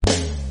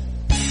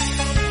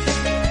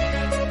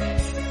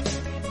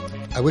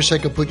wish I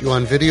could put you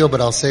on video,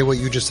 but I'll say what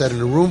you just said in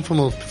a room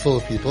full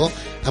of people.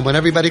 And when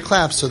everybody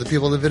claps, so the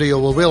people in the video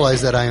will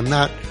realize that I am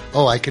not,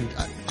 I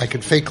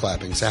can fake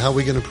clapping. So how are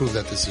we going to prove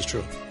that this is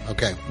true?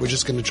 Okay, we're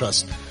just going to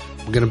trust.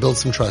 We're going to build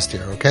some trust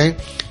here, okay?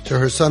 So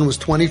her son was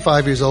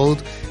 25 years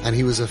old, and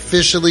he was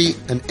officially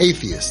an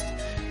atheist.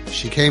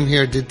 She came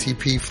here, did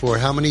TP for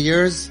how many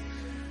years?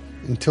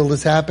 Until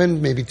this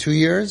happened? Maybe 2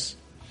 years?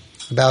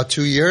 About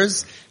 2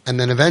 years. And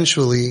then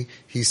eventually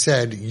he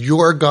said,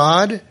 your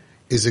God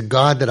is a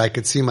God that I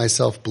could see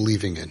myself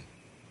believing in.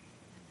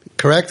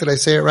 Correct? Did I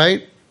say it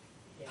right?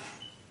 Yeah.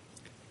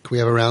 Can we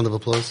have a round of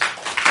applause?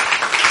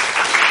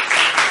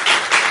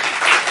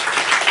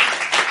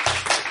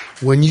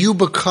 When you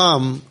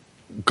become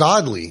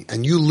godly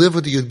and you live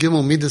with the Yud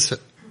Gimel Midas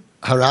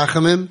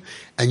Harachamim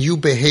and you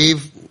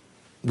behave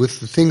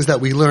with the things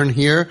that we learn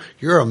here,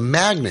 you're a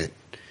magnet.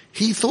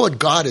 He thought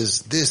God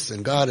is this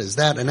and God is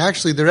that. And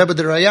actually the Rebbe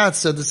de Rayat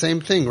said the same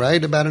thing,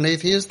 right, about an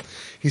atheist.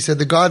 He said,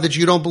 the God that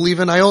you don't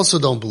believe in, I also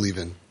don't believe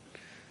in.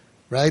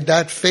 Right?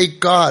 That fake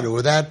God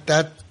or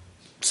that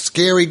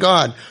scary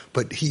God.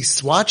 But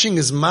he's watching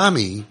his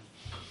mommy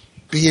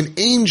be an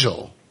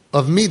angel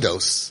of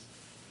Midos,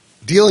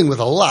 dealing with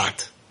a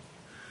lot.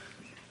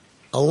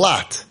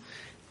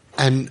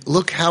 And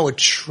look how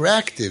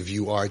attractive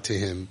you are to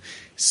him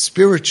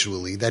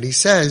spiritually, that he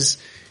says,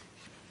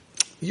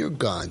 your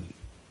God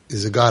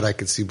is a God I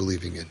could see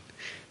believing in.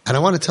 And I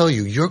want to tell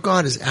you, your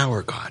God is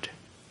our God.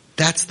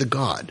 That's the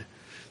God.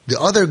 The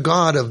other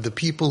God of the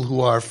people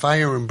who are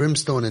fire and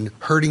brimstone and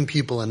hurting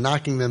people and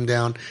knocking them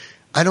down,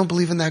 I don't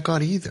believe in that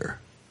God either.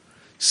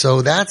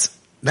 So that's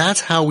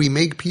how we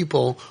make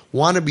people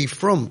want to be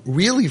frum,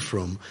 really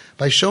frum,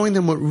 by showing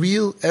them what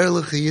real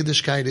Erlich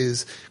Yiddishkeit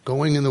is,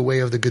 going in the way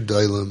of the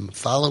Gedolim,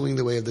 following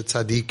the way of the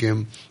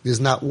Tzaddikim. There's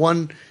not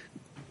one.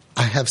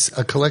 I have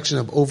a collection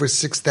of over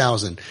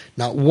 6,000.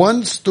 Not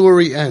one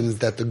story ends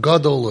that the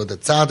Gadol or the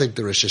Tzaddik,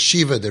 the Rosh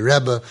Hashiva, the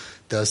Rebbe,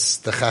 the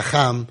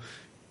Chacham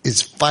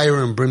is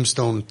fire and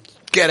brimstone.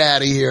 Get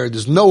out of here.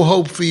 There's no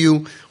hope for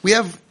you. We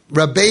have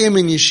Rabbeim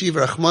in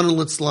Yeshiva, Rachmana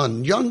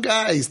litzlan, young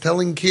guys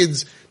telling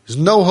kids, there's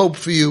no hope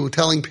for you,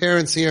 telling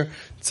parents here.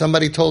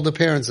 Somebody told the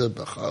parents, a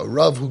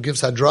Rav who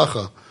gives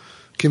hadracha.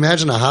 Can you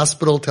imagine a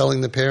hospital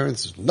telling the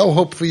parents, there's no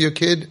hope for your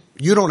kid?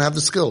 You don't have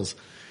the skills.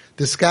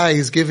 This guy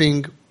is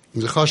giving,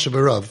 he's a chashav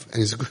Rav, and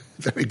he's a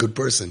very good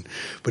person,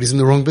 but he's in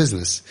the wrong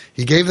business.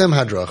 He gave them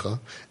hadracha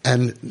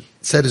and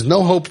said, there's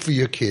no hope for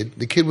your kid.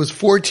 The kid was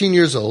 14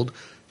 years old,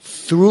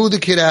 threw the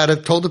kid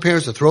out, told the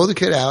parents to throw the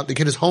kid out. The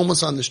kid is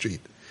homeless on the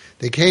street.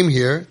 They came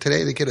here.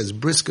 Today the kid has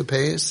brisker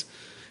payas.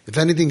 If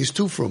anything, he's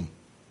too frum.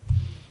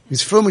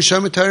 He's frum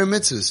Mishamah Torah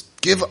mitzvahs.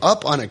 Give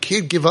up on a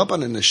kid, give up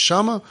on a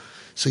neshama.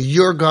 So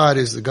your God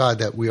is the God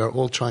that we are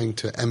all trying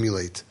to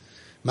emulate.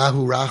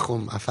 Mahu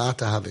rachum,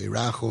 afata have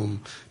rachum.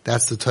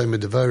 That's the Toimah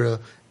Devara.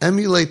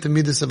 Emulate the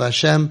midas of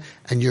Hashem,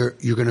 and you're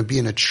going to be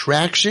an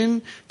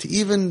attraction to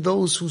even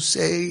those who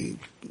say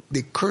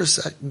they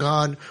curse at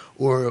God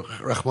or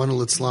Rachmana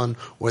litzlan,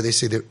 or they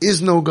say there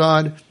is no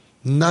God.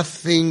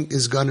 Nothing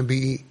is going to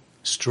be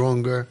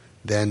stronger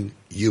than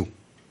you.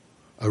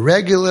 A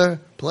regular,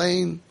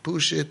 plain,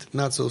 pushit,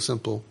 not so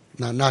simple,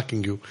 not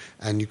knocking you,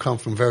 and you come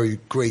from very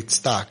great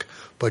stock,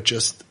 but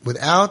just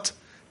without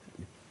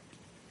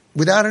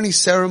any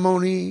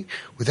ceremony,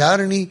 without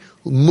any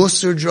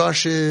musar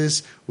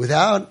drushes,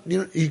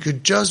 you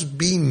could just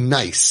be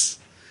nice.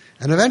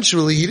 And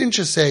eventually, he didn't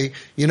just say,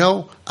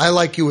 I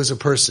like you as a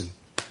person.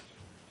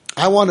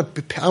 I want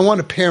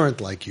a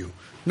parent like you.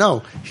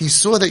 No, he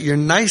saw that your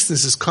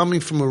niceness is coming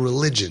from a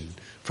religion,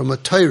 from a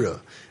Torah.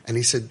 And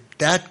he said,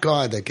 that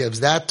God that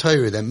gives that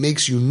Torah that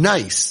makes you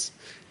nice,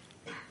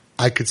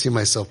 I could see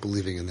myself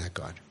believing in that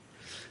God.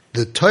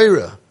 The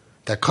Torah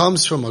that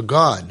comes from a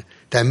God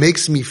that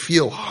makes me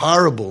feel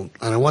horrible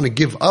and I want to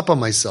give up on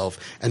myself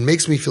and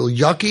makes me feel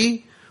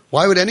yucky,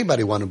 why would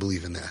anybody want to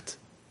believe in that?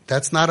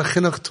 That's not a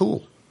chinuch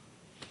tool.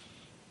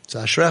 It's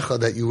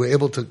ashrecha that you were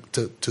able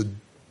to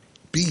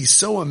be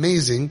so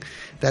amazing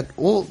that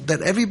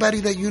everybody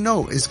that you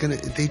know is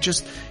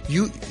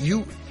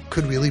you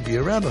could really be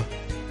a Rebbe.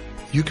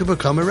 You could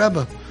become a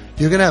Rebbe.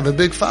 You're going to have a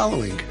big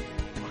following.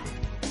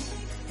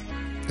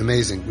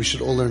 Amazing. We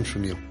should all learn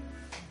from you.